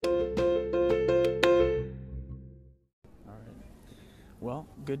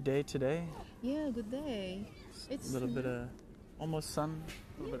Good day today. Yeah, good day. It's A little bit of almost sun,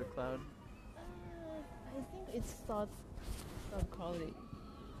 a little bit of cloud. I think it's start cloudy.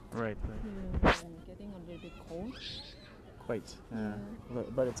 Right. And getting a little bit cold. Quite.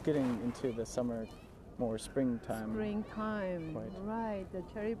 But it's getting into the summer, more springtime. Springtime. Quite. Right. The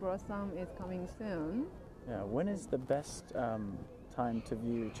cherry blossom is coming soon. Yeah. When is the best time to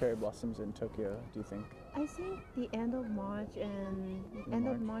view cherry blossoms in Tokyo, do you think? I think the end of March and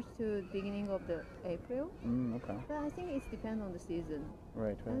of March to beginning of the April. Okay. But I think it depends on the season.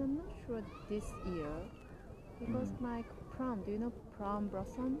 Right. And I'm not sure this year because like plum. Do you know plum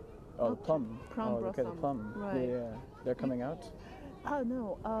blossom? Oh, the plum. Plum blossom. Okay, the plum. Right. Yeah. They're coming out? Oh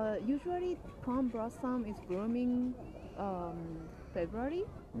no. Usually plum blossom is blooming February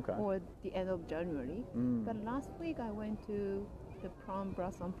or the end of January. But last week I went to the plum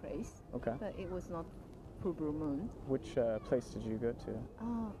blossom place. Okay. But it was not full bloom. Which place did you go to?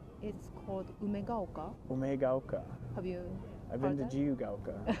 It's called Umegaoka. Umegaoka. Have you? I've been to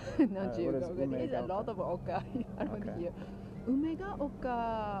Jiugaoka. Not Jiugaoka. There's a lot of oka around here.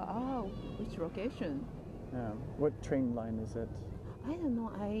 Umegaoka. Which location? Yeah. What train line is it? I don't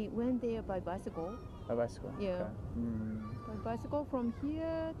know. I went there by bicycle. By bicycle? Yeah. Okay. By bicycle from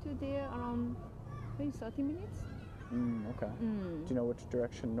here to there around maybe 30 minutes. Okay. Do you know which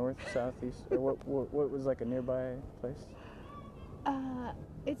direction? North, south, east? Or what was like a nearby place?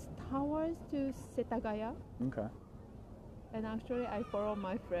 It's towards to Setagaya. Okay. And actually I follow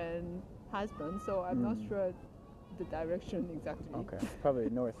my friend's husband, so I'm not sure the direction exactly. Okay. Probably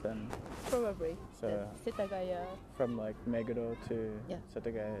north then. Probably. So Setagaya. from like Meguro to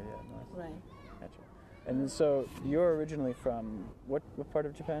Setagaya, north. Right. Gotcha. And so you're originally from what part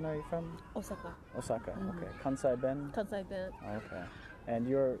of Japan are you from? Osaka. Osaka. Okay. Kansai Ben. Kansai Ben. Okay. And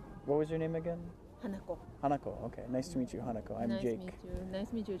what was your name again? Hanako. Hanako. Okay. Nice to meet you, Hanako. I'm Jake. Nice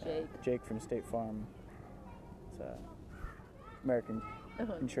to meet you, Jake. Jake from State Farm. It's a American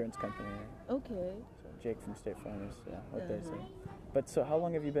insurance company. Okay. So Jake from State Farm is what they say. But so how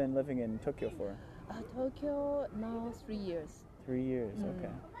long have you been living in Tokyo for? Tokyo now 3 years. 3 years.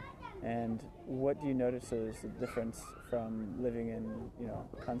 Okay. And what do you notice is the difference from living in,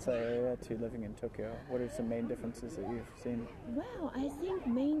 Kansai area to living in Tokyo? What are some main differences that you've seen? Well, I think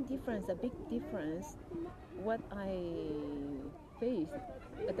a big difference, what I faced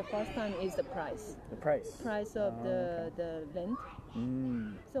at the first time is the price. The price? Price of the rent.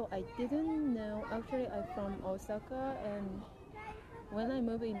 So I didn't know, actually I'm from Osaka, and when I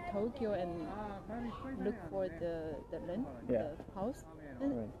moved in Tokyo and look for the rent, the house,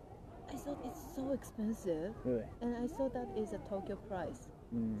 and I thought it's so expensive. Really? And I thought that is a Tokyo price.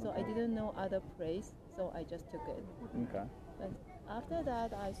 So I didn't know other place, so I just took it. Okay. But after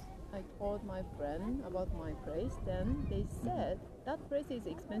that, I told my friend about my place. Then they said that place is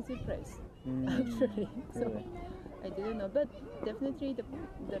expensive place, actually. So Really? I didn't know, but definitely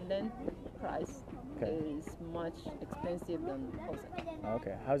the rent price is much expensive than Osaka.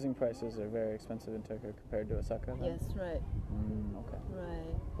 Okay. Housing prices are very expensive in Tokyo compared to Osaka then? Yes, right. Okay.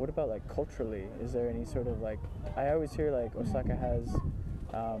 Right. What about like culturally? Is there any sort of like, I always hear like Osaka has,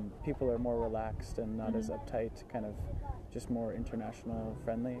 people are more relaxed and not as uptight, kind of just more international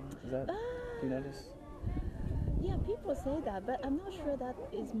friendly. Is that, do you notice? Yeah, people say that, but I'm not sure that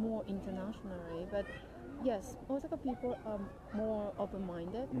is more internationally. But yes, Osaka people are more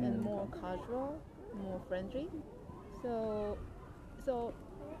open-minded and more casual, more friendly. So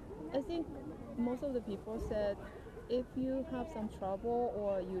I think most of the people said if you have some trouble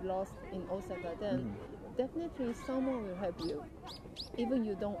or you lost in Osaka, then definitely someone will help you, even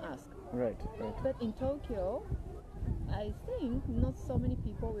you don't ask. Right. But in Tokyo, I think not so many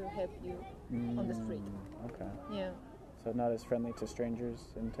people will help you on the street. Okay. Yeah. So not as friendly to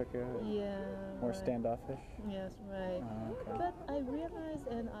strangers in Tokyo? Yeah. More standoffish? Yes, right. Okay. But I realized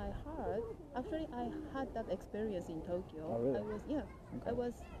and I heard, actually I had that experience in Tokyo. Oh, really? I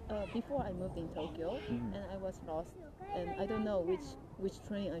was before I moved in Tokyo, and I was lost, and I don't know which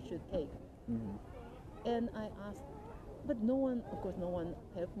train I should take. And I asked, but no one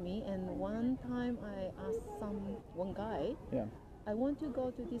helped me. And one time I asked one guy, I want to go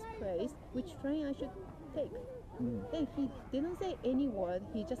to this place, which train I should take? Then he didn't say any word,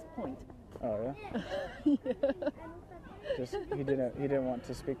 he just point. Oh yeah? Just he didn't want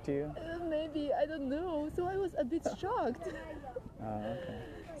to speak to you? Maybe, I don't know. So I was a bit shocked. Okay.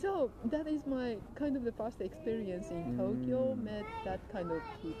 So that is my kind of the first experience in Tokyo, met that kind of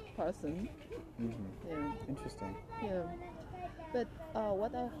person. Yeah. Interesting. Yeah. But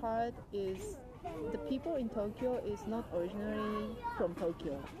what I heard is the people in Tokyo is not originally from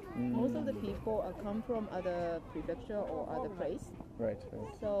Tokyo. Most of the people come from other prefecture or other place. Right,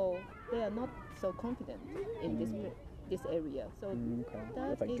 right. So they are not so confident in this area. So Okay. that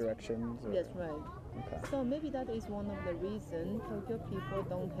With like is- directions? Or, yes, right. Okay. So maybe that is one of the reasons Tokyo people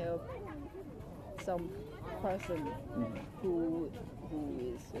don't help some person who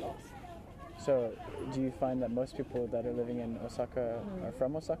is lost. So, do you find that most people that are living in Osaka are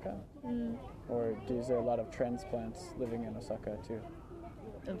from Osaka? Or is there a lot of transplants living in Osaka too?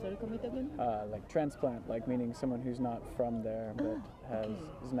 I'm sorry, come it again? Like transplant, like meaning someone who's not from there but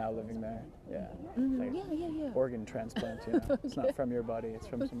is now living there. Yeah. Like Yeah. organ transplant, you know. It's not from your body, it's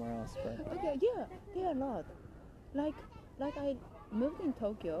from somewhere else. But Okay, yeah, there are a lot. Like I moved in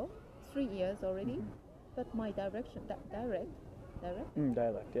Tokyo 3 years already, but my direct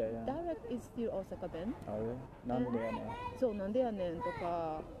dialect, yeah. direct is still Osaka Ben. Oh, really? Nandeano. そうなんでやねんと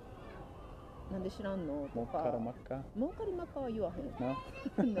かなんで知らんのとか Mokaramaka? 儲かりまかは言わへん No?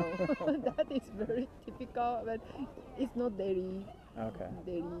 No, that is very typical, but it's not daily. Okay.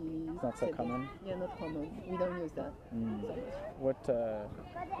 Daily. It's not so sentence. common? Yeah, not common. We don't use that so much.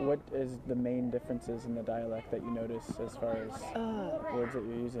 What is the main differences in the dialect that you notice as far as words that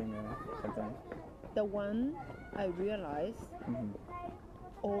you're using or something? The one I realized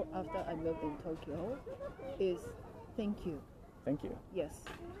all after I moved in Tokyo is thank you. Thank you. Yes.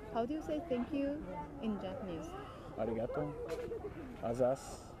 How do you say thank you in Japanese? Arigato.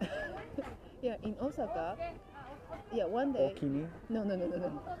 Azas. Yeah, in Osaka. Yeah, one day. Okini. No.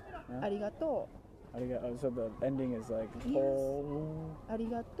 Yeah. Arigato. Arigato. So the ending is like Yes. to.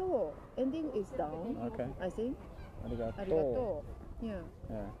 Arigato. Ending is down. Okay. I think. Arigato. Arigato. Yeah.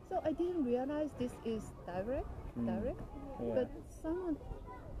 Yeah. So I didn't realize this is direct. Yeah. But someone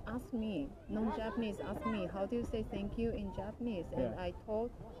asked me, non-Japanese asked me, how do you say thank you in Japanese? And Yeah. I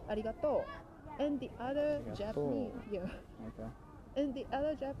told arigato. And the other Arigato. Japanese, Okay. and the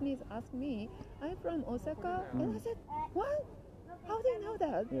other Japanese asked me, I'm from Osaka. And I said, what? How do you know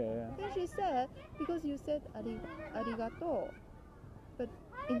that? Yeah. Then she said, because you said arigato. But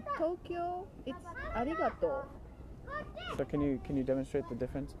in Tokyo, it's arigato. So can you demonstrate the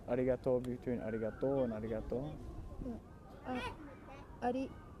difference? Arigato between arigato and arigato?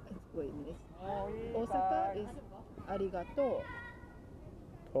 Wait a minute. Osaka is arigato.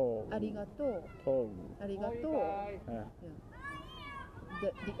 To. Arigato. To. Arigato. Yeah.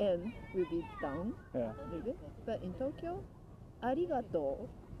 The end will be down Yeah. a little bit. But in Tokyo, arigato.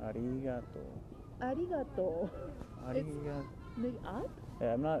 Arigato. Arigato. Arigato. Maybe up?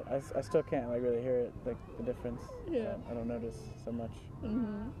 Yeah, I'm not. I still can't like really hear it, like the difference. Yeah. I don't notice so much.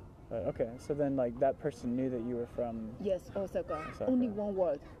 Mm-hmm. But okay, so then like that person knew that you were from. Yes, Osaka. Osaka. Only one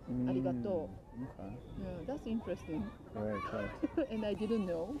word. Arigato. Okay. Yeah, that's interesting. Right. And I didn't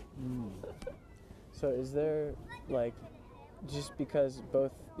know. So is there like, just because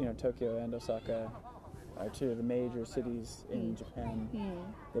both Tokyo and Osaka are two of the major cities in Japan,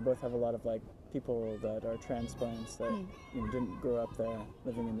 they both have a lot of like people that are transplants that didn't grow up there,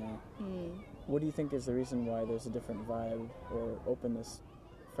 living in there. What do you think is the reason why there's a different vibe or openness,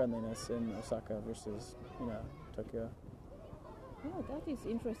 friendliness in Osaka versus Tokyo? Oh, that is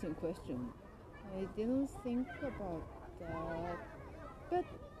interesting question. I didn't think about that. But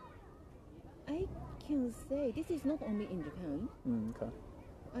I can say this is not only in Japan. Okay.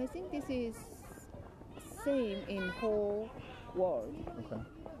 I think this is same in whole world. Okay.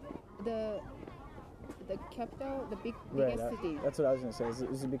 The capital, the biggest Right. city. That's what I was gonna say.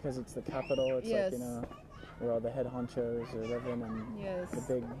 Is it because it's the capital? It's Yes. like where all the head honchos are living and Yes. the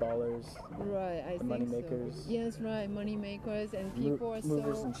big ballers, Right, I the think money so. makers. Yes, right, money makers and people are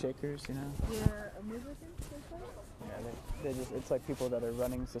movers so and shakers. yeah, movers and shakers. Yeah, they just it's like people that are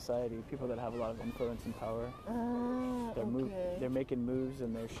running society, people that have a lot of influence and power. Ah, okay. They're making moves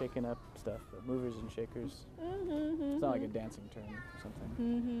and they're shaking up stuff. Movers and shakers. It's not like a dancing term or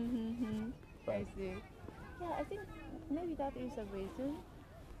something. But I see. Yeah, I think maybe that is a reason.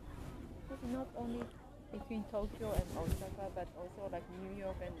 It's not only between Tokyo and Osaka, but also like New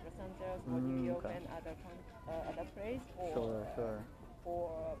York and Los Angeles, or New York okay. and other place, or Sure.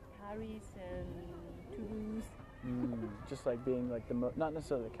 or Paris and Toulouse. Just like being like not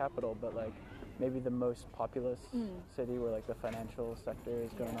necessarily the capital, but like maybe the most populous city where like the financial sector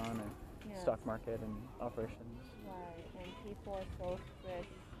is going on, or Yes. stock market and operations. Right, and people are so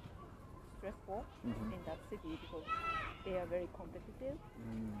stressful in that city because they are very competitive,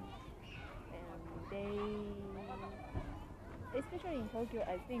 and they, especially in Tokyo,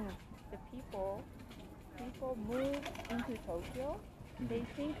 I think the people move into Tokyo. They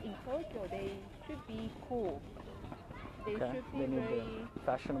think in Tokyo they should be cool. They Okay. should be They need very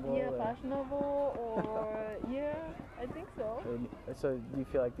fashionable. fashionable, or yeah, I think so. So do you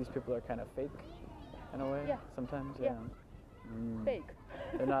feel like these people are kind of fake in a way? Yeah. Sometimes. Yeah. fake.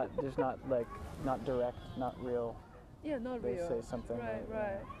 They're not. There's not like not direct, not real. Yeah, not They real. say something. Right, that,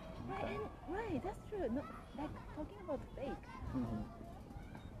 right. Okay. And, right, that's true. No, like talking about fake. Mm-hmm.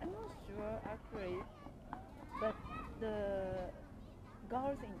 I'm not sure actually, but the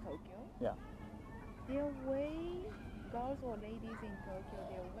girls in Tokyo, Yeah. their way, girls or ladies in Tokyo,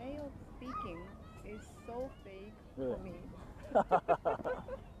 their way of speaking is so fake Really? for me.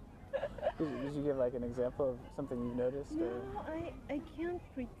 Did you give like an example of something you've noticed? No, Or? I can't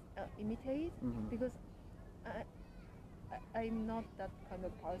imitate Mhm. because I'm not that kind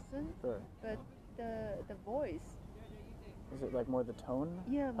of person. Sure. But the voice, Is it like more the tone?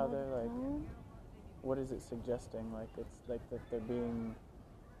 yeah, How more they're like. tone. What is it suggesting? Like it's like that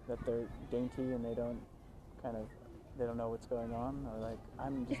they're dainty and they don't know what's going on, or like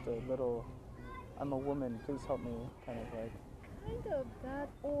I'm just I'm a woman, please help me, kind of like. Kind of that,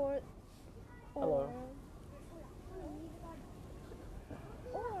 or Hello.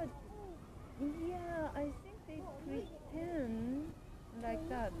 or yeah, I think they pretend like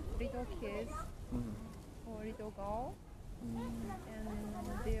that little kids Mhm. or little girl, Mm.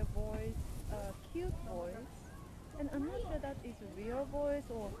 and their voice, cute voice, and I'm not sure that is real voice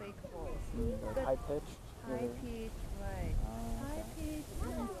or fake voice. Like But high pitched. high pitch, right? Oh, High okay. pitch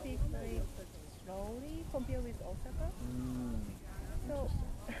and speak very slowly compared with Osaka. Mm. So,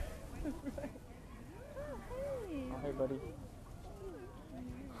 Interesting. right. Oh, hey. Oh, hey, buddy.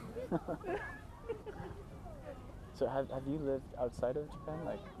 So have you lived outside of Japan,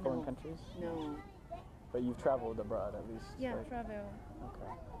 like foreign No. countries? No. But you've traveled abroad at least. Yeah, like- travel.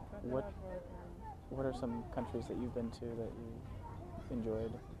 Okay. Travel What abroad. What are some countries that you've been to that you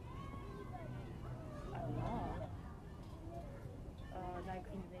enjoyed? A lot. Like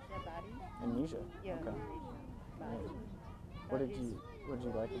Indonesia, Bali. Indonesia. Yeah, Okay. Indonesia, Bali. What That did is-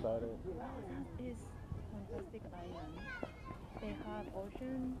 you like about it? That is fantastic island. They have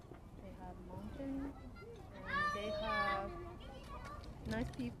ocean, they have mountain, and they have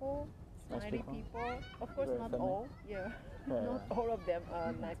nice people, Nice smiley people? people. Of course, Very not friendly? all. Yeah, Yeah, not yeah. all of them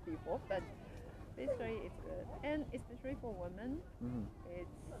are nice people, but basically it's good. And especially for women, Mm-hmm.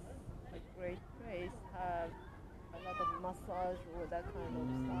 it's a great place. Have a lot of massage or that kind of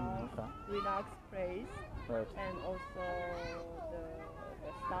stuff. Okay. Relaxed place. Right. And also the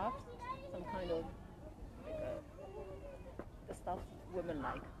staffs, some kind of like the stuff women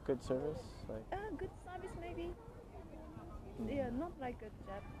like. Good service, like. Good service maybe. Mm. Yeah, not like a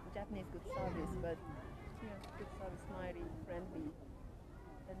Japanese good service, but yeah, good service, smiley, friendly,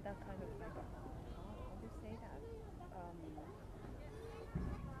 and that kind of like how do you say that?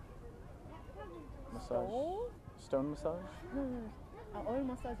 Massage. Stove? Stone massage. No, no, no. Oil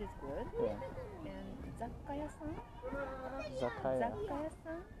massage is good. Yeah. And zakaya-san. Zakaya.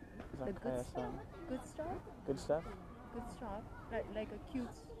 Zakaya-san. The good Zakaya-san. stuff. Good stuff. Good stuff. Good shop, like a cute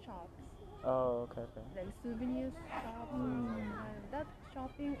shops, Oh, okay, okay. like souvenirs shops. Mm. And that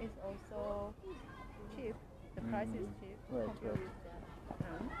shopping is also cheap. The price is cheap Right, compared right. with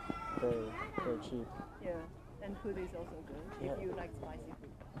Japan. Very cheap. Yeah, and food is also good Yeah. if you like spicy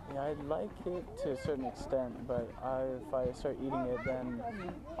food. Yeah, I like it to a certain extent, but if I start eating it, then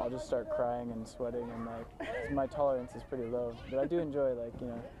I'll just start crying and sweating, and like my tolerance is pretty low. But I do enjoy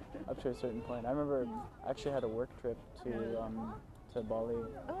up to a certain point. I remember I actually had a work trip to Bali,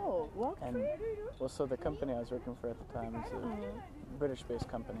 Oh, walk and well, so the company I was working for at the time was a British-based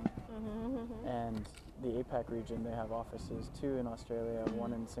company, and the APAC region, they have offices, 2 in Australia,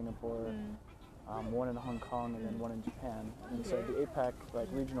 1 in Singapore, 1 in Hong Kong, and then 1 in Japan. And so the APAC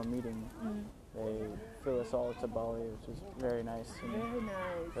regional meeting, they flew us all to Bali, which was very nice and Very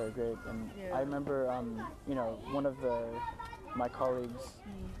nice. very great. And Yeah. I remember, one of my colleagues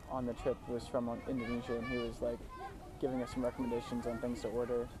on the trip was from Indonesia, and he was like giving us some recommendations on things to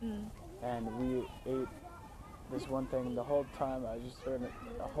order. And we ate this one thing the whole time. I was just spent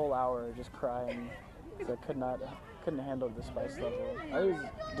a whole hour just crying because I couldn't handle the spice level. It was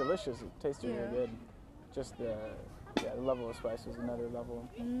delicious. It tasted Yeah. really good. Just the level of spice was another level.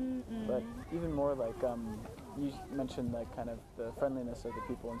 But even more like you mentioned like kind of the friendliness of the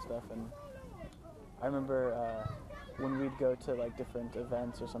people and stuff. And I remember when we'd go to like different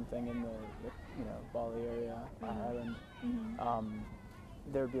events or something in the Bali area, island,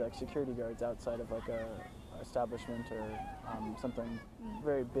 there would be like security guards outside of like a establishment or something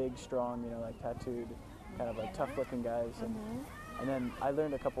very big, strong, like tattooed, kind of like tough-looking guys. And then I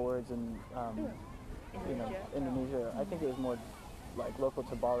learned a couple words in Indonesia. I think it was more like local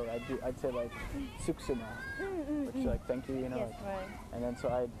to Bali. I'd say like suksuma, which is like thank you, Yes, like, right. and then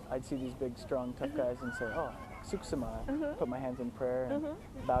so I'd see these big, strong, tough guys and say, oh, suksuma, put my hands in prayer and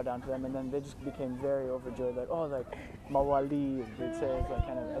bow down to them, and then they just became very overjoyed, like, oh, like mawali, they'd say. It's like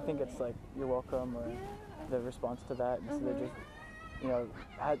kind of, I think it's like you're welcome, or the response to that. And so they just, you know,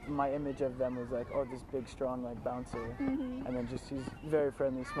 my image of them was like, oh, this big, strong, like bouncer, and then just he's very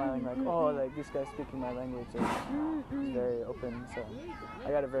friendly, smiling, like, oh, like this guy's speaking my language, and he's very open. So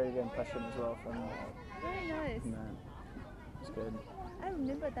I got a very good impression as well from Very nice. that. It's good. I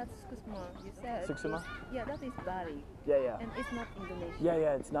remember that Suksma you said. Suksma? Yeah, that is Bali. Yeah. And it's not Indonesia.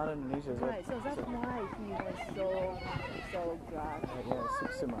 Yeah, it's not Indonesia. Right, so that's why he was so glad. Yeah,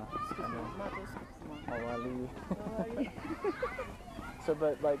 suksuma. Matu Suksma. Mawali. So,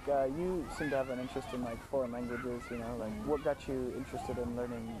 but like you seem to have an interest in like foreign languages, you know, like what got you interested in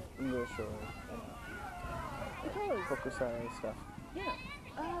learning English or Because Hokusai stuff? yeah,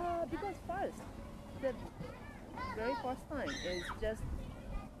 because first, the very first time is just,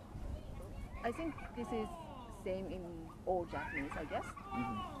 I think this is same in all Japanese, I guess.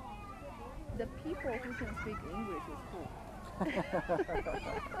 The people who can speak English is cool.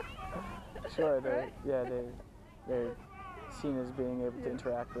 Sure, Right? they're seen as being able to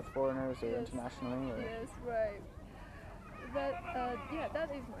interact with foreigners or internationally. Or, Yes, right. But yeah, that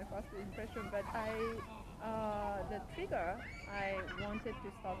is my first impression. But the trigger I wanted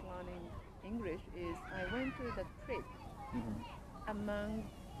to start learning English is I went to the trip among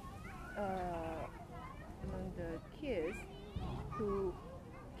the kids who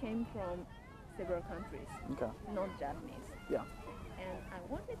came from several countries, Okay. not Japanese. Yeah. And I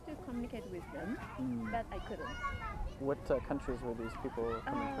wanted to communicate with them, but I couldn't. What countries were these people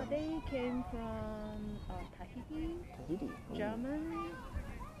coming from? They came from Tahiti, Tahiti. Ooh. German,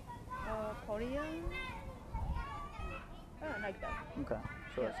 Korean, like that. Okay.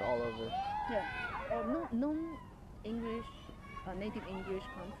 Sure. It's all over. Yeah, non-English, native English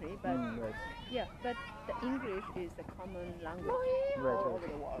country, but Right. yeah, but the English is a common language Right. all over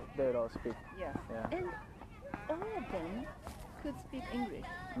the world. They would all speak. Yeah. Yeah. And all of them could speak English,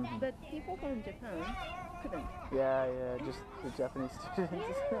 but people from Japan couldn't. Yeah. Just the Japanese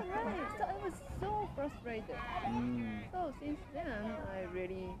students. Yeah, right. So I was so frustrated. So since then, I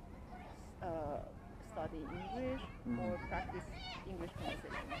really study English or practice English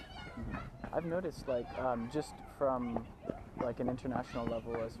conversation. I've noticed, like, just from like an international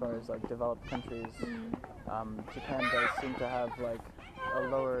level, as far as like developed countries, Japan does seem to have like a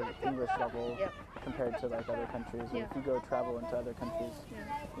lower English level Yep. compared to like other countries. Or Yeah. if you go travel into other countries, Yeah.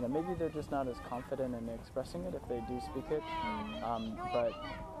 you know, maybe they're just not as confident in expressing it if they do speak it. But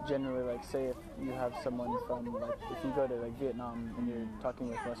generally, like, say if you have someone from, like, if you go to like Vietnam and you're talking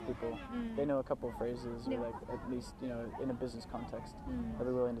with most people, they know a couple of phrases, or Yeah. like at least, you know, in a business context, they'll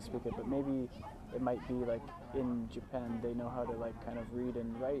be willing to speak it. But maybe it might be like in Japan they know how to like kind of read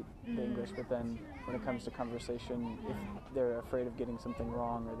and write the English, but then when it comes to conversation, if they're afraid of getting something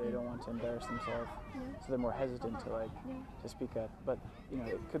wrong or they don't want to embarrass themselves, so they're more hesitant to like to speak up. But you know,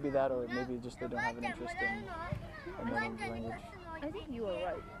 it could be that, or maybe just they don't have an interest in learning the language. I think you are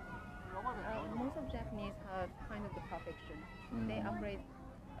right. Most of Japanese have kind of the perfection. They afraid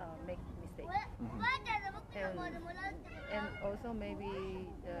make mistakes. And also maybe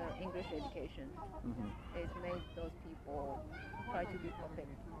the English education is made those people try to be perfect.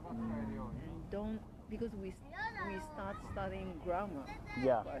 And don't, because we start studying grammar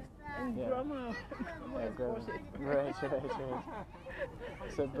Yeah. first. And Yeah. grammar Yeah, is grammar. bullshit. Right.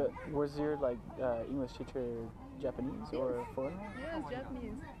 So, but was your like English teacher Japanese or foreigner? Yes,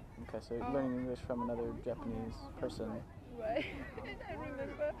 Japanese. Okay, so you're learning English from another Japanese person. Right. And I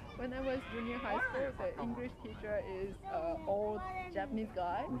remember when I was junior high school, the English teacher is old Japanese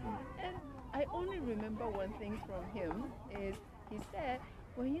guy, and I only remember one thing from him is he said,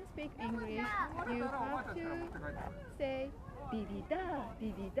 when you speak English, you have to say didi da,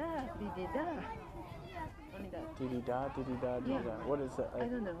 didi da, didi da. Only that. Didi da, didi da, didi Yeah. da. What is that? I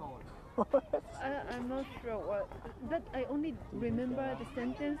don't know. I'm not sure what, but I only remember the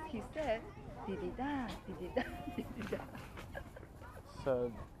sentence he said, didi da, didi da, didi da.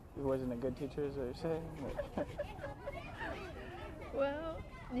 So he wasn't a good teacher, is what you're saying? Well,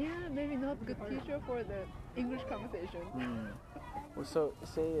 yeah, maybe not good teacher for the English conversation. Well, so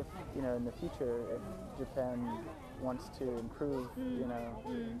say if, you know, in the future, if Japan wants to improve, you know,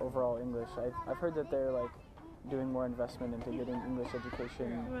 overall English, I've heard that they're like doing more investment into getting English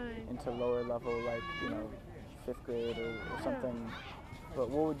education Right. into lower level, like, you know, 5th grade or something. But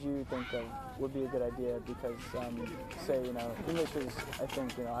what would you think of would be a good idea? Because say, you know, English is, I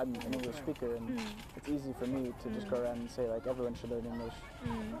think, you know, I'm an English speaker and it's easy for me to just go around and say like everyone should learn English.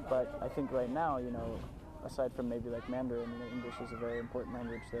 But I think right now, you know, aside from maybe like Mandarin, English is a very important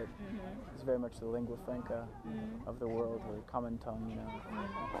language that is very much the lingua franca of the world, or common tongue.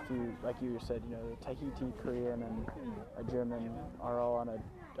 If you, like you said, Tahiti, Korean, and a German are all on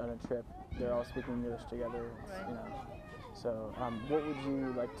a trip. They're all speaking English together. So, what would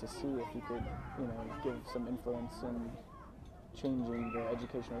you like to see if you could, give some influence in changing the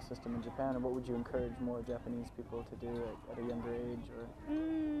educational system in Japan, and what would you encourage more Japanese people to do at a younger age, or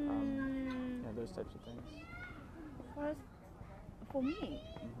those types of things? First, for me,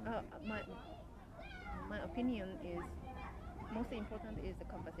 my opinion is most important is the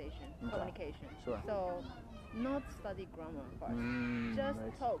conversation, communication. Sure. So, not study grammar first.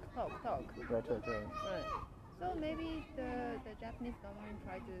 Just talk. Right. So maybe the Japanese government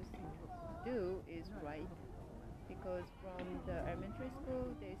try to do is right, because from the elementary school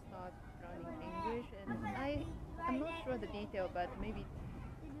they start learning English, and I'm not sure the detail, but maybe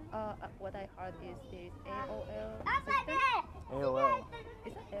what I heard is there's AOL system. AOL.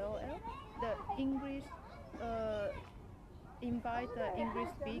 Is that AOL? The English invite the English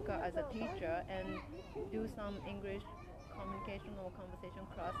speaker as a teacher and do some English communication or conversation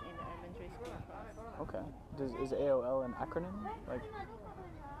class in the elementary school class. Okay. Is AOL an acronym? Like,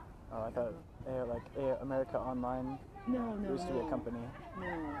 I thought America Online. No. Used to be a company. No.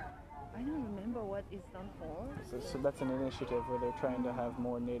 I don't remember what it stands for. So that's an initiative where they're trying to have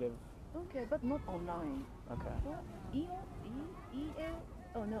more native. Okay, but not online. Okay. What? EL?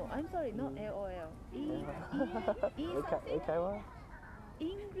 Oh no, I'm sorry, not AOL. Something? Eikaiwa?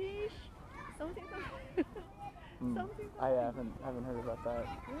 English? Something something. I haven't heard about that.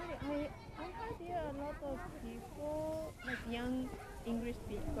 Really, I heard there are a lot of people, like young English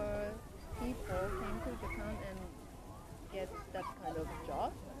speaker people came to Japan and get that kind of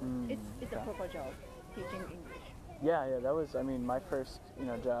job. It's a proper job, teaching English. Yeah, that was, my first,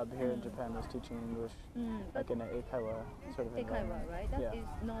 job here in Japan was teaching English, like in an eikaiwa sort of environment. Eikaiwa, right? That is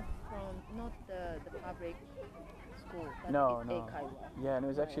not the public school. That No. is eikaiwa. Yeah, and it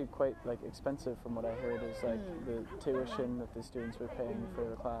was actually quite, expensive from what I heard. Is like the tuition that the students were paying for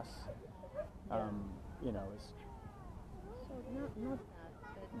the class, was... So not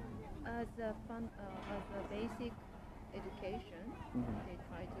that, but as a basic education, they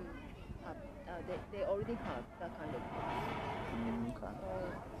try to have, they already have that kind of class. Okay.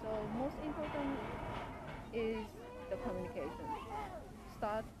 So most important is the communication.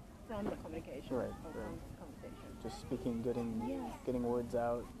 Start from the communication. Right. Conversation. Just speaking, getting words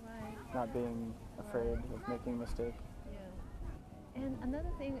out, Right. not being afraid of making a mistake. Yeah. And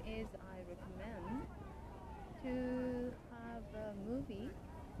another thing is I recommend to have a movie.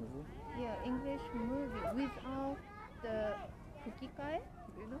 Yeah, English movie without the fukikai.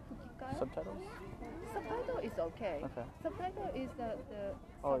 Do you know fukikai? Subtitles? Subtitle is okay. Okay. Subtitle is the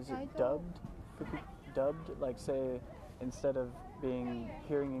Oh, subtitle. is it dubbed? Dubbed? Like, say, instead of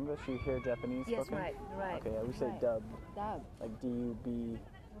hearing English, you hear Japanese Yes, spoken? right. Okay, yeah, we say right. dubbed. Dub. Like D-U-B,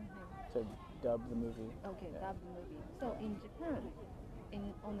 to dub the movie. Okay, Yeah. dub movie. So in Japan,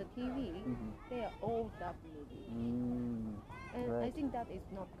 on the TV, they are all dub movies. And Right. I think that is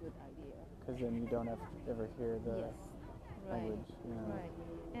not good idea. Because then you don't have to ever hear the Yes. Right. language. Yeah. Right.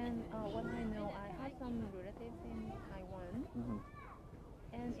 And what I know, I have some relatives in Taiwan,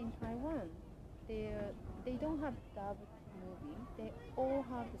 and in Taiwan, they don't have dubbed movie. They all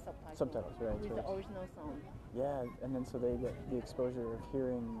have the subtitles. Subtitles, right, With right. the original sound. Yeah, and then so they get the exposure of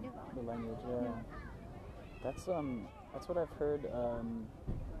hearing the language. Yeah. That's what I've heard.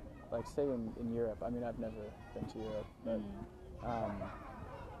 Like, say in Europe. I've never been to Europe, but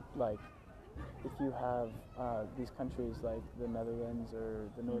like, if you have these countries like the Netherlands or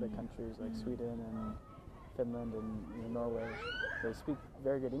the Nordic countries like Sweden and Finland and Norway, they speak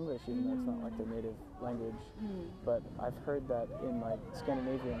very good English, even though it's not like their native language. But I've heard that in like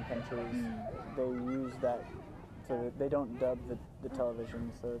Scandinavian countries, they use that, so they don't dub the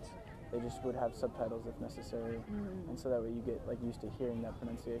television, so they just would have subtitles if necessary, and so that way you get like used to hearing that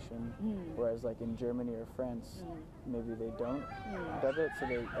pronunciation. Whereas like in Germany or France, maybe they don't dub it, so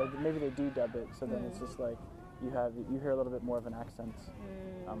maybe they do dub it, so then it's just like you hear a little bit more of an accent.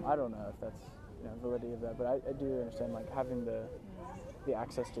 I don't know if that's validity of that, but I do understand like having the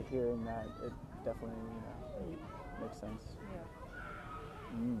access to hearing that, it definitely makes sense.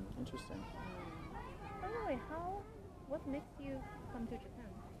 Yeah. Interesting. Anyway, what makes you come to Japan?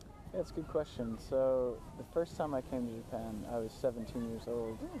 Yeah, that's a good question. So the first time I came to Japan, I was 17 years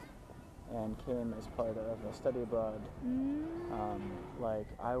old and came as part of a study abroad. Like,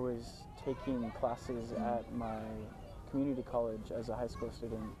 I was taking classes at my community college as a high school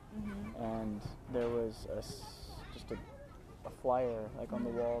student, and there was just a flyer like on the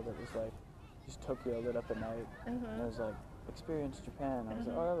wall that was like, just Tokyo lit up at night, and it was like experience Japan. I was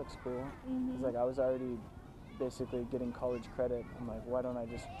like, oh, that looks cool. It's like I was already basically getting college credit. I'm like, why don't I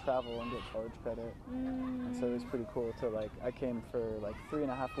just travel and get college credit? And so it was pretty cool to like, I came for like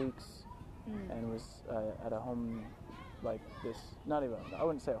 3.5 weeks and was at a home like this, not even, I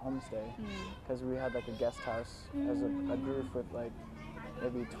wouldn't say a homestay, because we had like a guest house as a group with like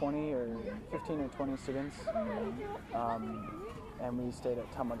maybe 20 or 15 or 20 students. And we stayed at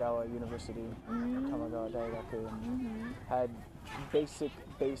Tamagawa University, Tamagawa Daigaku, and had basic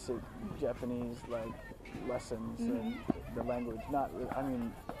Japanese like lessons of the language. Not, I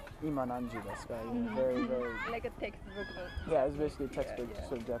mean, ima nanji desu ka, you know, very like a textbook. Yeah, it was basically textbook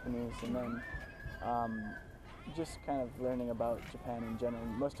sort of Japanese, and then just kind of learning about Japan in general.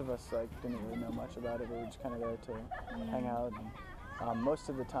 Most of us like didn't really know much about it. We were just kind of there to hang out. And, most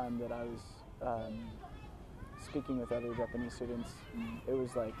of the time that I was speaking with other Japanese students, it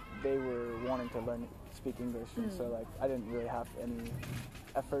was like they were wanting to speak English, and so like I didn't really have any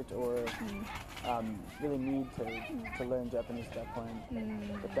effort or really need to learn Japanese at that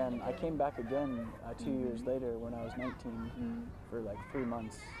point. But then I came back again 2 years later when I was 19 for like 3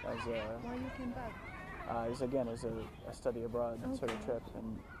 months as a. Why you came back? It was a study abroad sort of trip,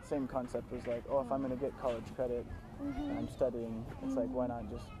 and same concept was like, oh, if I'm going to get college credit and I'm studying, it's like, why not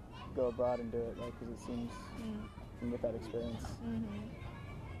just go abroad and do it, like, because it seems you can get that experience.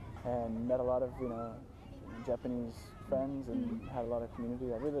 And met a lot of, you know, Japanese friends and had a lot of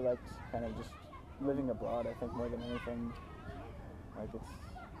community. I really liked kind of just living abroad, I think, more than anything. Like, it's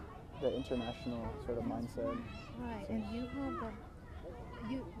the international sort of mindset. Right, and you have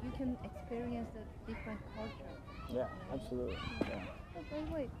you can experience the different culture. Yeah, absolutely. Yeah.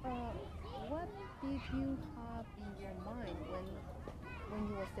 Wait, what did you have in your mind when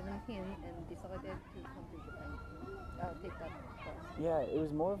you were 17 and decided to come to Japan? Take that course. Yeah, it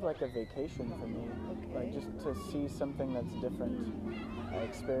was more of like a vacation for me. Like just to see something that's different,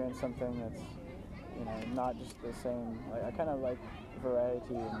 experience something that's, you know, not just the same. Like I kind of like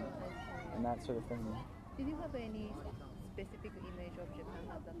variety and that sort of thing. Did you have any specific image of Japan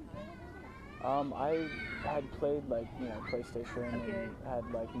at that time? I had played like, you know, PlayStation and had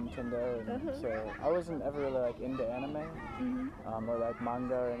like Nintendo, and so I wasn't ever really like into anime or like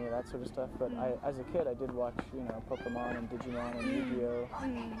manga or any of that sort of stuff. But as a kid, I did watch, you know, Pokemon and Digimon and Yu-Gi-Oh,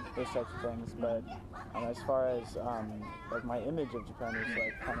 those types of things. But as far as like my image of Japan was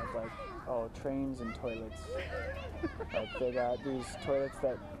like kind of like, oh, trains and toilets. Like they got these toilets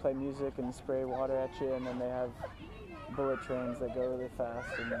that play music and spray water at you, and then they have bullet trains that go really fast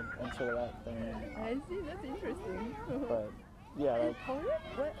and sort of that thing. I see, that's interesting. But yeah, like toilet?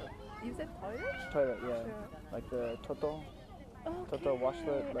 What? You said toilet? Toilet, yeah. Like the Toto. Toto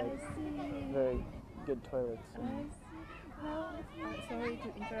washlet, like very good toilets. I see. Well, I'm sorry to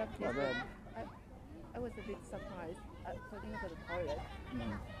interrupt you. I was a bit surprised at talking about the toilet.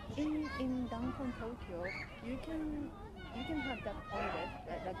 In downtown Tokyo, you can have that toilet,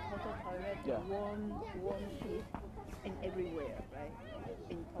 that Toto toilet, warm heat in everywhere, right?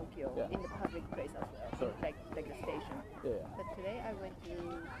 In Tokyo, in the public place as well, like the station. But today I went to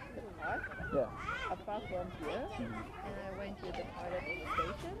the park, apart from here, and I went to the toilet in the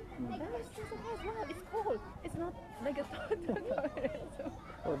station. And I was so surprised, wow, it's cold. It's not like a toilet. So.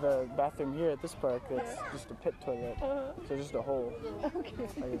 Well, the bathroom here at this park, it's just a pit toilet, so just a hole. Okay.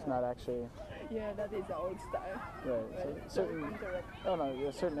 Like it's not actually. Yeah, that is the old style. Right. So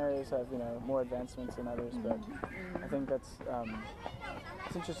certain areas have, you know, more advancements than others, but I think that's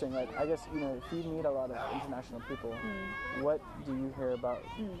it's interesting. Like I guess, you know, if you meet a lot of international people, what do you hear about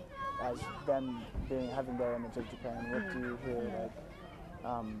as them having their image of Japan? What do you hear like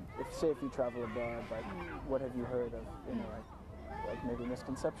if you travel abroad, like what have you heard of, you know, like maybe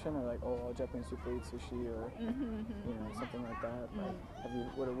misconception or like, oh, all Japanese people eat sushi or you know, something like that. Like,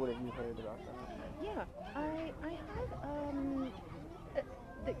 what have you heard about that? Yeah, I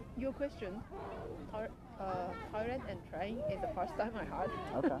had your question, toilet and train is the first time I heard.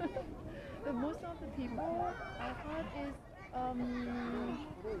 Okay. But most of the people I heard is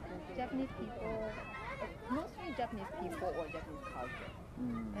Japanese people, mostly Japanese people or Japanese culture.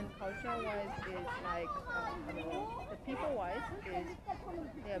 And culture-wise is like, the people-wise is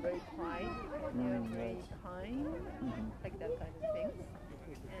they are very quiet, they are very kind, like that kind of thing,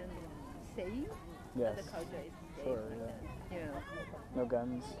 and safe. Yes. The culture is safe. Sure, like that. Yeah. No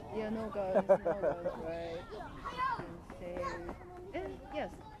guns. Yeah, no guns, right? And safe. And yes,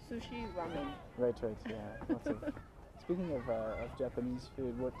 sushi, ramen. Right, yeah. Lots of. Speaking of Japanese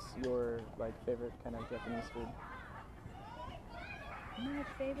food, what's your like favorite kind of Japanese food? My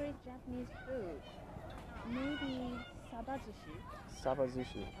favorite Japanese food, maybe sabazushi.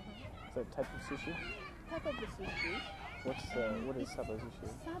 Sabazushi. Is that a type of sushi? Type of the sushi. What is Saba sushi?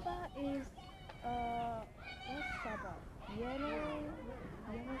 Saba is what's Saba? Yellow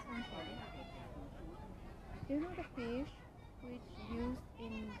something. Do you know the fish which used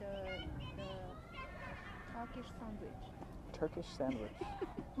in the Turkish sandwich? Turkish sandwich?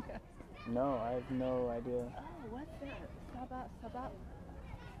 Yes. No, I have no idea. Oh, what's that? Saba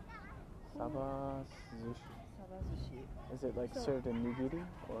Saba sushi. Saba sushi. Is it like So- served in nigiri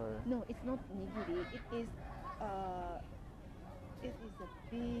or? No, it's not nigiri. It is a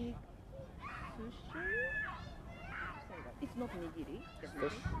big sushi. Say that. It's not nigiri.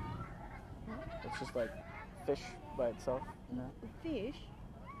 Fish? Definitely. It's just like fish by itself, you know? Fish.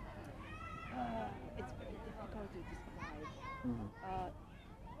 It's very difficult to describe. Mm-hmm.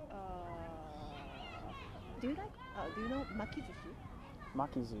 Do you know maki sushi?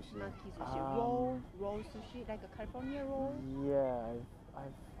 Maki sushi. Maki sushi. Roll sushi, like a California roll. Yeah,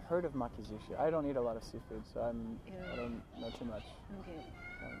 I've heard of maki sushi. I don't eat a lot of seafood, so I don't know too much. Okay.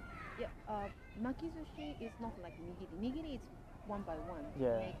 Um, Yeah. Maki sushi is not like nigiri. Nigiri is one by one.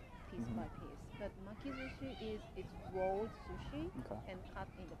 Yeah. Make piece by piece. But maki sushi it's rolled sushi Okay. and cut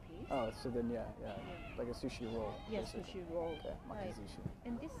in the piece. Oh, so then yeah, like a sushi roll. Yes, basically. sushi roll. Okay, maki Right. sushi.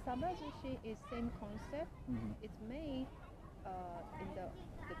 And this Saba sushi is same concept. Mm-hmm. It's made in the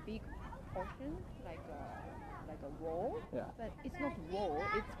big portion, like a roll. Yeah. But it's not roll.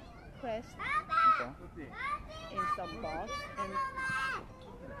 It's pressed Okay. in some box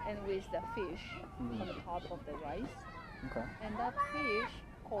and with the fish Mhm. on the top of the rice. Okay. And that fish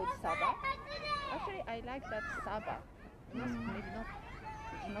called Saba. Actually, I like that Saba. Maybe not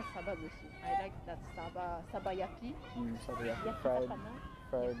Saba sushi. I like that Saba yaki. Sabayaki, Yaki fried sakana.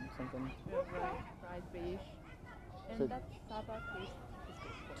 something. Fried fish. And So- that Saba taste is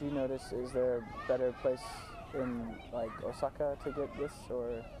good. Do you notice, is there a better place in like Osaka to get this,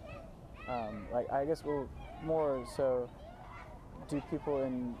 or like I guess more so? Do people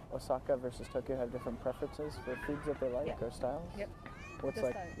in Osaka versus Tokyo have different preferences for foods that they like Yeah. or styles? Yep. What's The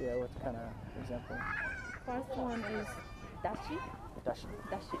like? style. Yeah. What kind of example? First one is dashi, Dashi.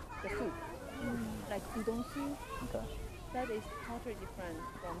 the soup, like udon soup. Okay. That is totally different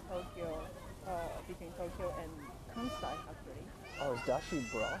from Tokyo, between Tokyo and Kansai actually. Oh, is dashi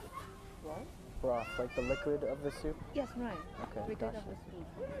broth? Well, Broth, like the liquid of the soup? yes, right. Okay, We get dashi. of the soup,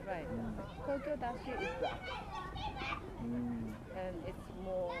 right. Tokyo dashi is black and it's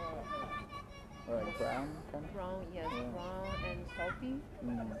more Or like brown kind of? brown, yes, Yeah. brown and salty, I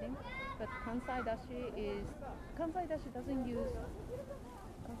think. But Kansai dashi doesn't use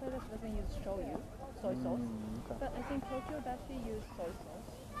shoyu, soy sauce. Okay. But I think Tokyo dashi use soy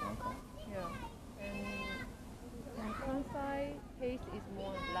sauce. Okay. Yeah. And Kansai taste is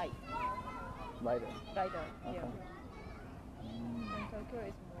more Lighter. lighter. Okay. Yeah. And Tokyo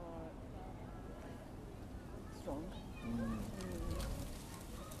is more strong.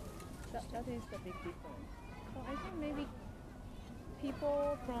 That is the big difference. So I think maybe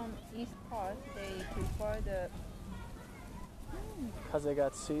people from East part they prefer the Kaze ga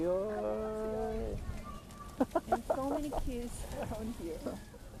tsuyoi. and so many kids around here.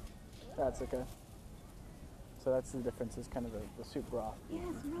 That's okay. So that's the difference, is kind of the soup broth. Yes,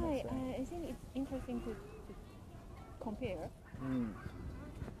 right. That's I think it's interesting to compare.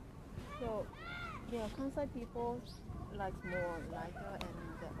 So, yeah, Kansai people like more lighter and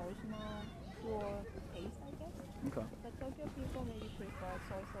the original pure taste, I guess. Okay. But Tokyo people maybe prefer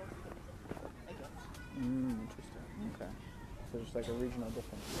soy sauce taste, I guess. Interesting. Okay. So there's like a regional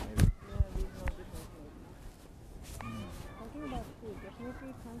difference, maybe. Yeah, regional difference maybe. Talking about food,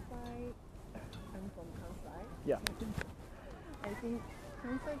 definitely Kansai. I'm from Kansai. Yeah. I think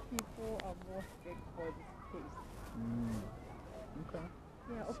Kansai people are more strict for this taste. Okay.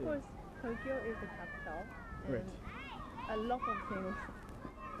 Yeah, of See. course, Tokyo is the capital, and Right. a lot of things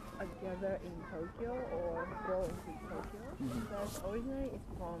are gathered in Tokyo or go into Tokyo, but originally it's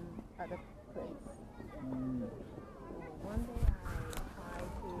from other place. One day I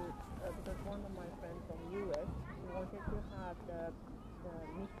tried to, because one of my friends from US wanted to have the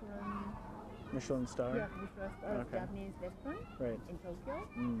Michelin star? Michelin Okay. Japanese restaurant Right. in Tokyo.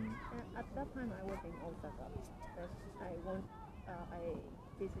 And at that time I was in Osaka. But I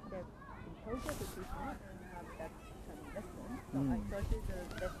visited in Tokyo to visit and have that kind of restaurant. So I searched the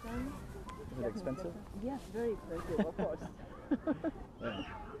restaurant. Is it expensive? Yes, very expensive, of course. Yeah.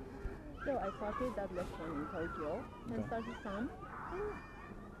 So I started that restaurant in Tokyo and Okay. started some.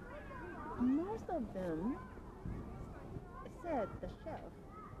 And most of them said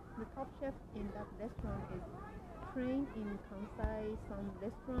the top chef in that restaurant is trained in Kansai some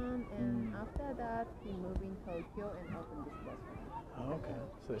restaurant, and after that he moved in Tokyo and opened this restaurant. Oh, okay.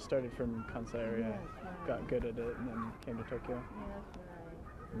 So they started from Kansai area, Yes, right. got good at it, and then came to Tokyo. Yes, right.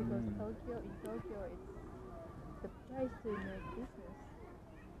 Because Mm. in Tokyo, it's the place to make business.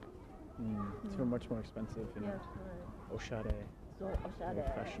 It's much more expensive, you know. Yes, right. Oshare, So very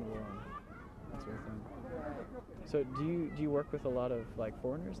Oshare. fashionable, and that sort of thing. Right. So do you work with a lot of like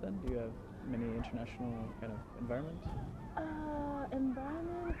foreigners then? Do you have many international kind of environment?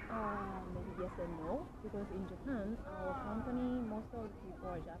 Environment, maybe yes and no, because in Japan, our company, most of the people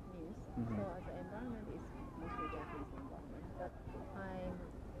are Japanese, so as an environment, it's mostly Japanese environment. But I'm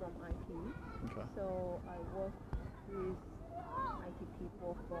from IT, Okay. so I work with IT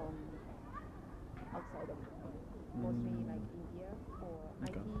people from outside of Japan, mostly like India, or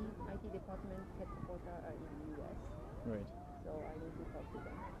Okay. IT department headquarters are in the US, Right. so I need to talk to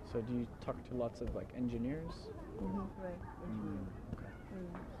them. So do you talk to lots of like engineers? Right, engineering. Okay.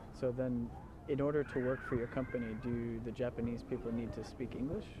 Mm. So then, in order to work for your company, do the Japanese people need to speak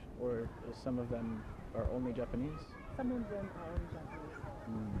English, or some of them are only Japanese? Some of them are only Japanese.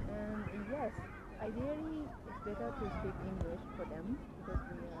 And yes, ideally it's better to speak English for them because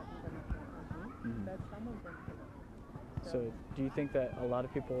we are international company, but some of them cannot. So do you think that a lot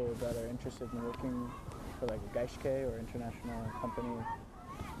of people that are interested in working for like a Gaishke or international company,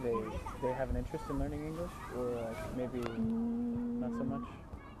 they have an interest in learning English, or like maybe not so much?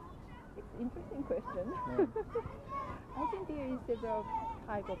 It's an interesting question. Yeah. I think there is several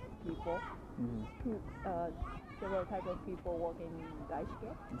type of people who several type of people work in Gaishke,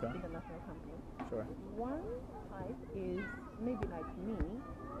 Okay. international company. Sure. One type is maybe like me,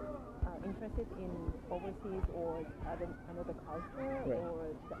 interested in overseas or another culture Right. or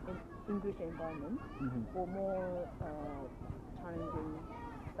the English environment or more challenging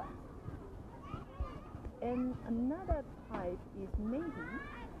stuff. And another type is maybe,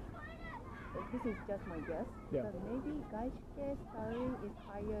 this is just my guess, Yeah. but maybe Gaishke salary is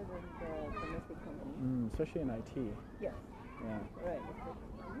higher than the domestic company. Especially in IT. Yes. Yeah. Right,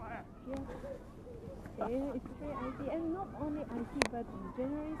 yes. It's very IT, and not only IT, but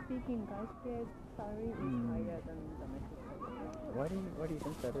generally speaking, Gaishke's salary is higher than domestic company. Why do you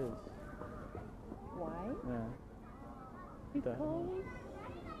think that is? Why? Yeah. Because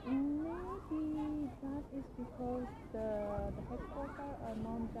maybe that is because the headquarters are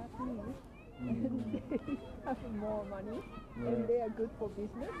non-Japanese and they have more money and they are good for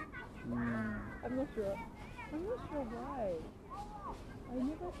business. I'm not sure. I'm not sure why. I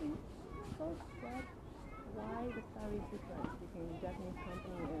never thought that why the salary difference between Japanese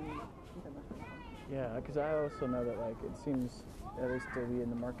company and international company. Yeah, because I also know that like it seems, at least to be in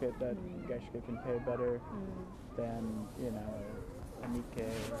the market, that Gaishke can pay better than a Nikkei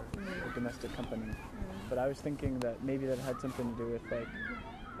or a domestic company. But I was thinking that maybe that had something to do with like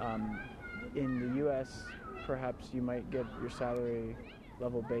in the U.S. perhaps you might get your salary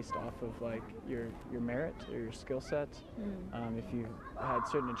level based off of like your merit or your skill set, if you've had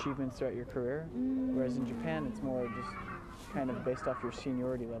certain achievements throughout your career, whereas in Japan it's more just kind of based off your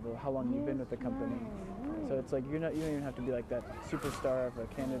seniority level, how long you've been with the company. So it's like you don't even have to be like that superstar of a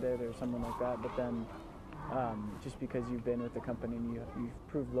candidate or someone like that, but then just because you've been with the company and you've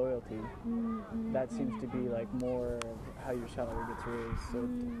proved loyalty, that seems to be like more of how your salary gets raised. So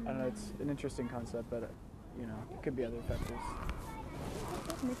I don't know, it's an interesting concept, but it could be other factors.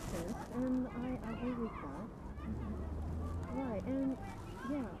 That makes sense, and I agree with that. Right, and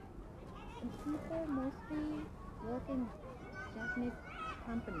yeah, people mostly work in Japanese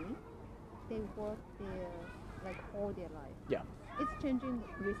company. They work there like all their life. Yeah. It's changing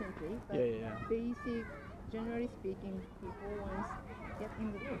recently, but Yeah. basic, generally speaking, people once get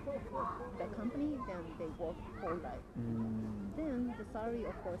in the company, then they work whole life. Then the salary,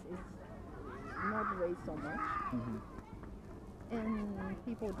 of course, is not raised so much. And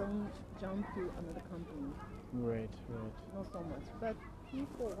people don't jump to another company. Right. Not so much. But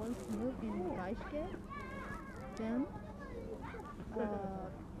people once move in Gaishke, then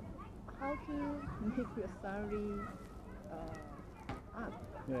how to make your salary up?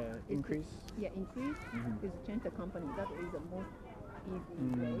 Yeah, increase. Increase is change the company. That is the most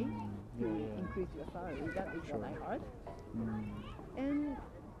easy way to increase your salary. That is what I heard. And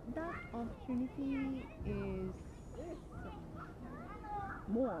that opportunity is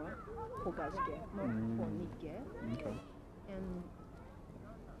more for Gaishke, not for Nikkei. Okay. And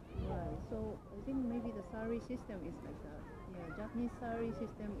right, so I think maybe the salary system is like that. Yeah, Japanese salary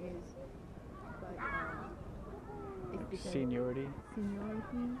system is like it's Seniority.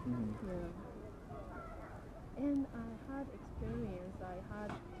 Seniority. Yeah. And I had experience. I had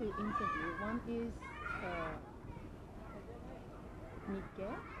two interviews. One is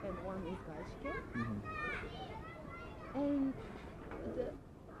Nikkei and one is Gaishike. Mm-hmm. And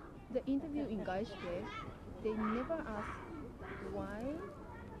the interview in Gaishike, they never ask why.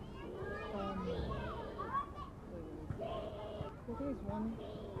 So there is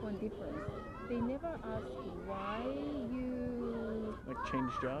one difference. They never ask why you Like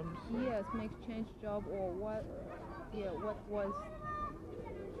change jobs? make change job or what. Yeah, what was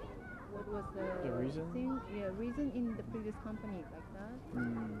The reason? thing? Yeah, reason in the previous company like that.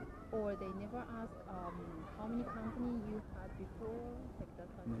 Mm. Or they never ask how many company you had before, like that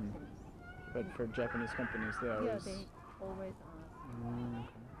kind of things. But for Japanese companies, they always... Yeah, they always ask.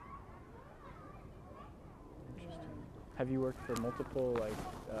 Okay. Interesting. Have you worked for multiple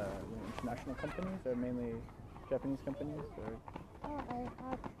international companies, or mainly Japanese companies? Or? I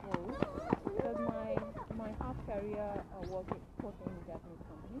had both, but my half career working in Japanese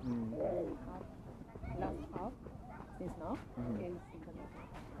companies, and last half since now is international.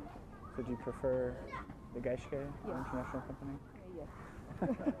 So do you prefer the Gaishike international company? Yes.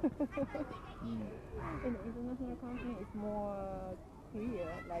 In the international company, it's more clear,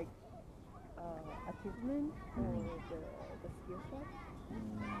 like achievement or the skill set.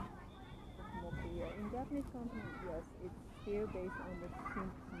 It's more clear. In Japanese company, yes, it's still based on the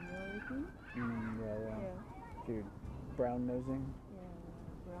seniority. Yeah. Dude, brown nosing. Yeah,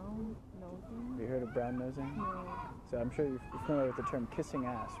 brown nosing. Have you heard of brown nosing? No. So I'm sure you're familiar with the term kissing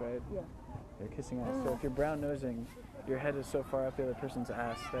ass, right? Yeah. You're kissing ass. So if you're brown nosing, your head is so far up the other person's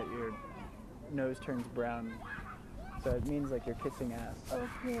ass that your nose turns brown. So it means like you're kissing ass.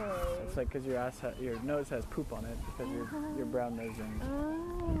 Okay. It's like because your nose has poop on it because you're brown nosing.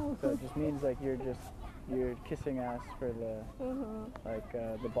 Oh. So it just means like you're kissing ass for the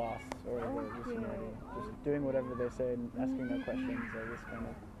the boss or the seniority. Just doing whatever they say and asking no questions, like this kind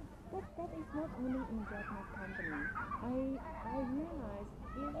of. But that is not only in Japanese company. I realized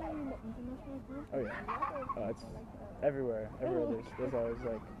even in the international company. Oh yeah. Oh, it's everywhere. There's always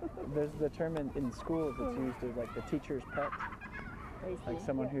there's the term in schools that's used as like the teacher's pet. Like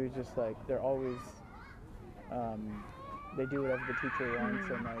someone who's just like they're always they do whatever the teacher wants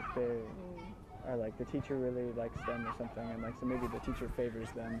and like they are like the teacher really likes them or something and like so maybe the teacher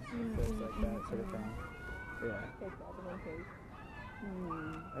favors them. So it's like that sort of thing. Yeah. Take advantage.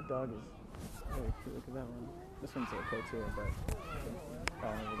 That dog is very cute. Look at that one. This one's okay too, but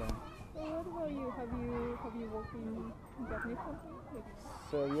over there. So what about you? Have you worked in Japanese company?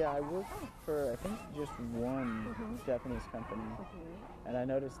 So yeah, I worked for I think just one Japanese company, and I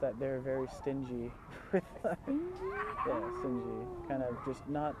noticed that they're very stingy with stingy, kind of just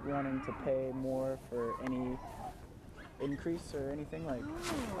not wanting to pay more for any increase or anything. Like,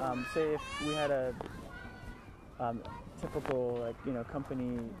 say if we had a typical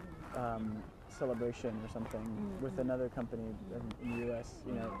company celebration or something with another company in the US,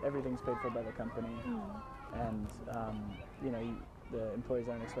 everything's paid for by the company, and the employees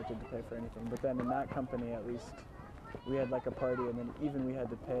aren't expected to pay for anything. But then in that company, at least, we had like a party, and then even we had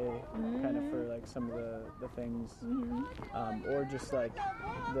to pay kind of for like some of the things, or just like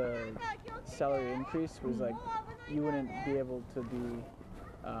the salary increase was like you wouldn't be able to be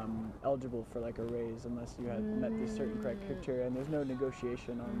eligible for like a raise unless you had met this certain criteria, and there's no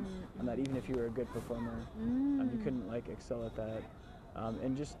negotiation on that. Even if you were a good performer, you couldn't like excel at that,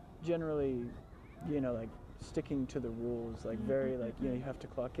 and just generally, like sticking to the rules, like very like you have to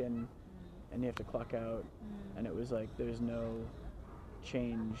clock in and you have to clock out, and it was like there's no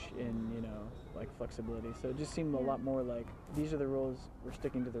change in like flexibility. So it just seemed a lot more like these are the rules, we're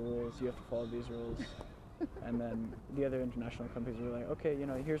sticking to the rules, you have to follow these rules. And then the other international companies were like, okay,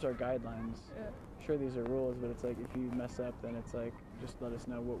 here's our guidelines. Sure, these are rules, but it's like if you mess up, then it's like just let us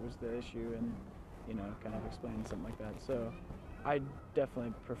know what was the issue and kind of explain something like that. So I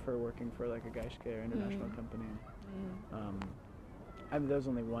definitely prefer working for like a Gaishike or international company. I mean, there was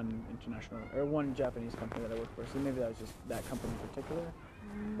only one one Japanese company that I worked for, so maybe that was just that company in particular.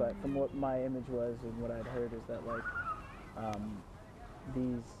 But from what my image was and what I'd heard is that like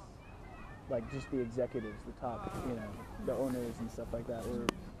these, like just the executives, the top, the owners and stuff like that were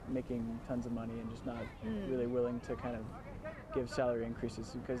making tons of money and just not really willing to kind of give salary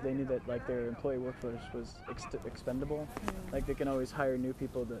increases because they knew that like their employee workforce was expendable. Like they can always hire new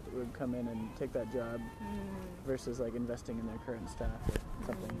people that would come in and take that job versus like investing in their current staff or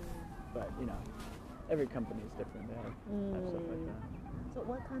something. But every company is different. They have stuff like that. So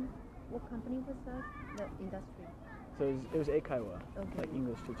what company was that? The industry? So it was Eikaiwa, like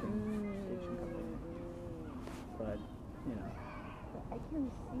English teaching company. But I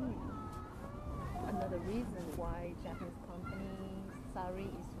can see another reason why Japanese company salary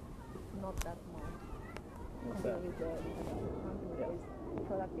is not that much. What's compared that? with the company Yeah. is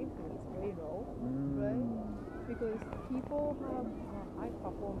productivity is very low, Mm. right? Because people have high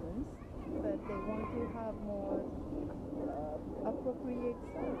performance, but they want to have more appropriate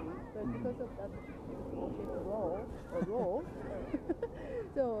salary. But because of that bullshit law,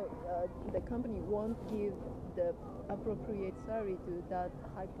 so the company won't give the appropriate salary to that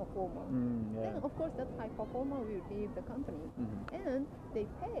high performer. Yeah. And of course, that high performer will leave the company, Mhm. and they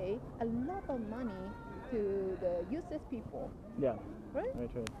pay a lot of money to the useless people, Yeah. right?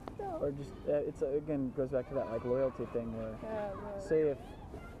 Right. So, Or just it's again goes back to that like loyalty thing where right. say if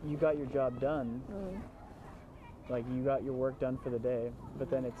you got your job done, Mm. like you got your work done for the day, but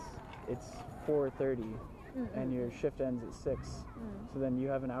then it's 4:30 and your shift ends at 6. So then you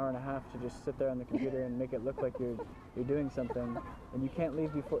have an hour and a half to just sit there on the computer and make it look like you're doing something, and you can't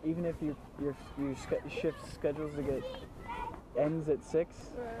leave before, even if your shift schedules to get ends at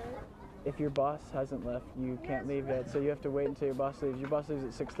 6. Right. If your boss hasn't left, you can't leave yet, so you have to wait until your boss leaves. Your boss leaves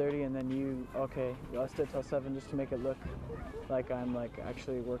at 6:30, and then I'll stay till 7 just to make it look like I'm like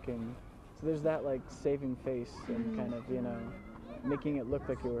actually working. So there's that like saving face and kind of making it look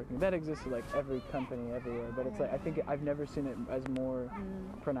like you're working. That exists at like every company everywhere, but it's like I think I've never seen it as more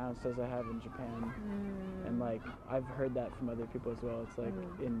pronounced as I have in Japan. And like I've heard that from other people as well. It's like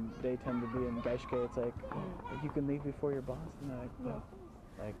they tend to be in gaishke. It's like you can leave before your boss, and they're like, oh.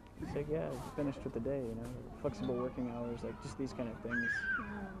 Like, it's like, yeah, finished with the day, flexible working hours, like just these kind of things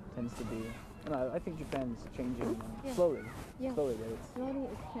tends to be. And I think Japan's changing slowly. Yeah. Slowly, but it's Slowly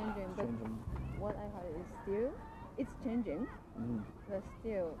it's changing, but changing. what I heard is still, it's changing, but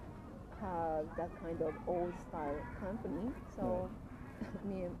still have that kind of old style company. So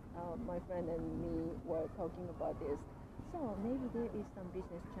me and my friend and me were talking about this. So maybe there is some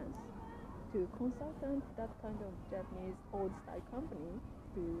business chance to consultant that kind of Japanese old style company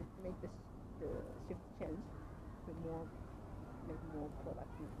to make the shift change to make more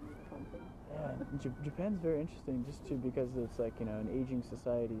productivity or something. Yeah, Japan's very interesting just too because it's like an aging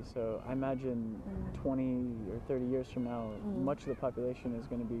society. So I imagine 20 or 30 years from now, much of the population is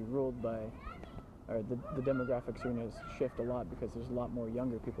going to be ruled by, or the demographics are going to shift a lot because there's a lot more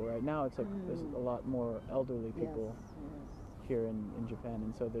younger people. Right now, it's like there's a lot more elderly people here in Japan,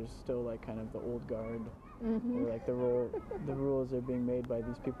 and so there's still like kind of the old guard. Or like the rules are being made by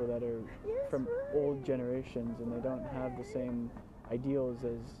these people that are from old generations, and they don't have the same ideals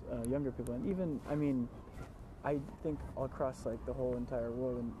as younger people. And even, I mean, I think all across like the whole entire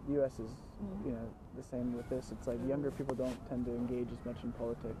world, and the U.S. is the same with this. It's like younger people don't tend to engage as much in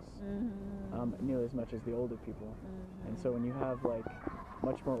politics, nearly as much as the older people. And so when you have like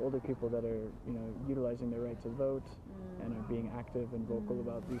much more older people that are utilizing their right to vote and are being active and vocal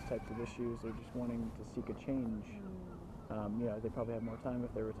about these types of issues, or just wanting to seek a change. They probably have more time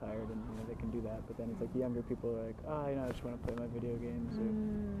if they're retired, and they can do that. But then it's like the younger people are like, I just want to play my video games or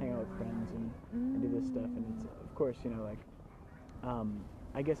hang out with friends and do this stuff. And it's of course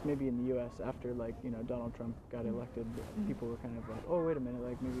I guess maybe in the U.S. after like Donald Trump got elected, people were kind of like, oh wait a minute,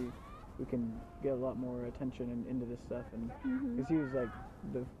 like maybe we can get a lot more attention into this stuff, and because he was like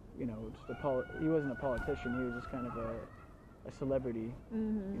he wasn't a politician, he was just kind of a celebrity,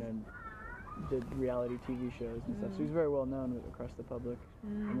 did reality TV shows and stuff, so he's very well known across the public.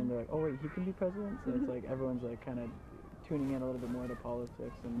 And then they're like, oh wait, he can be president, so it's like everyone's like kind of tuning in a little bit more to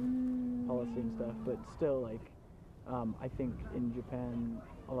politics and policy and stuff, but still like I think in Japan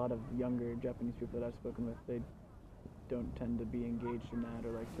a lot of younger Japanese people that I've spoken with, they don't tend to be engaged in that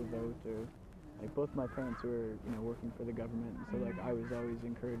or like to vote, or like both my parents were working for the government, and so like I was always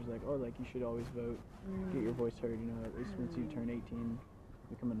encouraged like, oh, like you should always vote, get your voice heard, at least once you turn 18,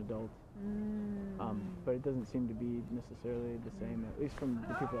 become an adult. But it doesn't seem to be necessarily the same, at least from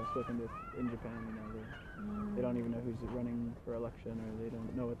the people I've spoken with in Japan. They don't even know who's running for election, or they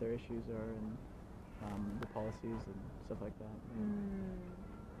don't know what their issues are, and the policies and stuff like that.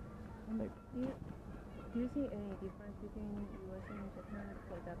 Like, do you see any difference between US and Japan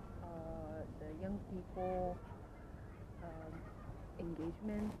for that the young people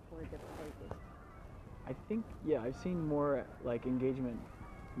engagement for the politics? I think I've seen more like engagement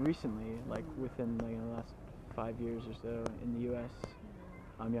recently, like within the last 5 years or so in the U.S.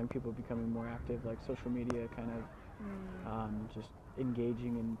 Young people becoming more active, like social media, kind of just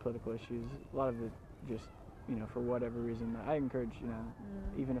engaging in political issues. A lot of it just for whatever reason. I encourage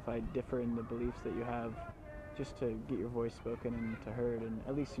even if I differ in the beliefs that you have, just to get your voice spoken and to heard, and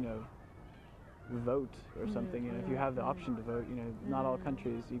at least vote or something. If you have the option to vote, not all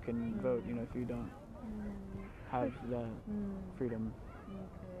countries you can vote. If you don't have the freedom.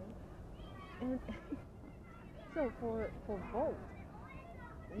 Okay. And so for vote,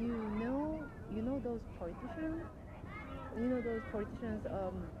 you know those politicians. You know those politicians.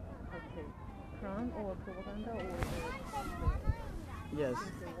 Okay, plan or propaganda or Yes.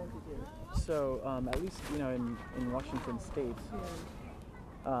 things they want to do. So at least in Washington State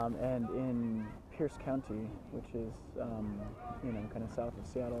Yeah. and in Pierce County, which is kind of south of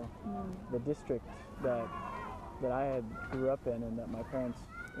Seattle, the district that I had grew up in and that my parents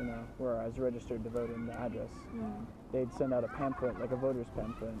where I was registered to vote in the address, they'd send out a pamphlet, like a voter's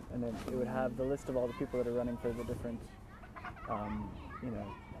pamphlet, and it would have the list of all the people that are running for the different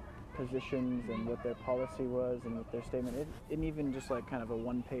positions and what their policy was and what their statement. And even just like kind of a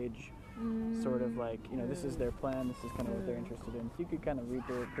one-page sort of like this is their plan, this is kind of what they're interested in. So you could kind of read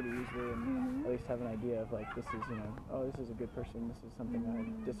through it pretty easily and at least have an idea of like this is this is a good person, this is something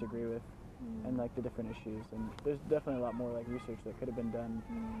I disagree with, and like the different issues. And there's definitely a lot more like research that could have been done.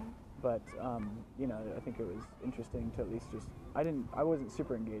 But I think it was interesting to at least I wasn't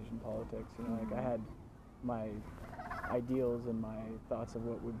super engaged in politics. Like I had my ideals and my thoughts of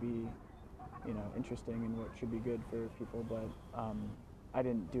what would be interesting and what should be good for people, but I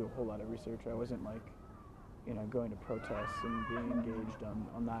didn't do a whole lot of research. I wasn't like going to protests and being engaged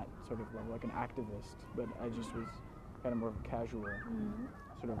on that sort of level, like an activist, but I just was kind of more of a casual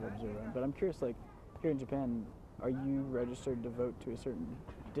sort of observer. But I'm curious, like here in Japan, are you registered to vote to a certain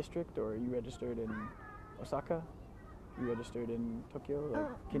district, or are you registered in Osaka? Are you registered in Tokyo?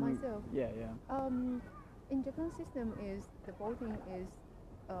 Like, Myself. Yeah. In Japan system is the voting is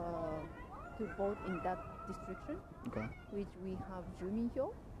to vote in that district, Okay. which we have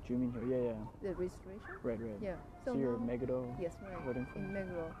Juminhyo, Juminhyo, yeah. the registration. Right. Yeah. So you're now, Meguro yes, right. voting for? In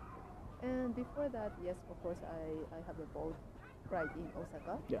Meguro. And before that, yes, of course, I have a vote right in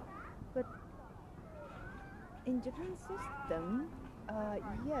Osaka. Yeah. But in Japan system,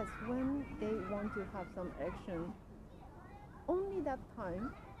 yes, when they want to have some election, only that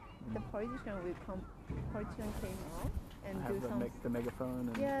time the politician came out and Have do some the megaphone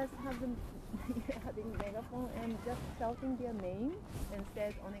and yes, have them having megaphone and just shouting their name and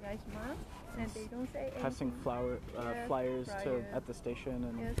says onegaishimasu, and they don't say anything. passing Yes, flyers flyers. at the station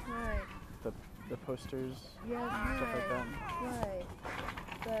and Yes, right. the posters Yes, and stuff like that. Right.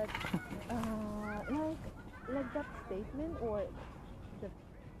 But like that statement or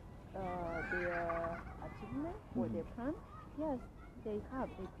their achievement or their plan, yes, they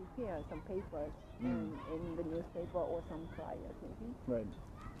prepare some papers in the newspaper or some flyers maybe. Right.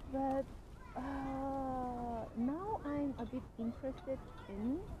 But now I'm a bit interested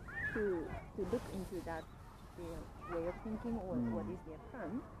in to look into that their way of thinking or what is their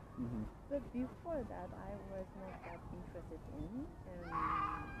plan. But before that, I was not that interested in, and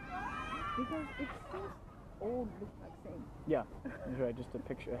because it seems all look like same. Yeah. That's right. Just a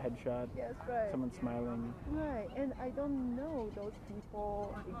picture, a headshot, Yes, right. someone smiling. Right, and I don't know those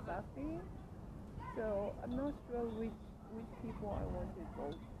people exactly, so I'm not sure which people I want to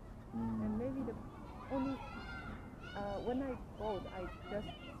vote. And maybe the only when I vote, I just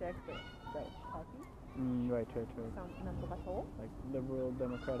check the party. Right. Some nantoka-to. Like Liberal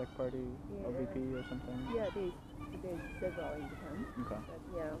Democratic Party, Yeah. LVP or something. Yeah, there's several in Japan. Okay. But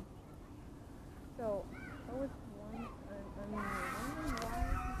yeah. So that was one. I mean, wondering why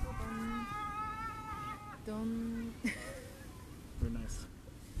people don't. Very nice.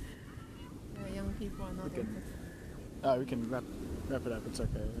 Young people are not We can- interested. We can wrap it up. It's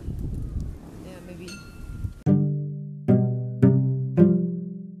okay. Yeah, maybe.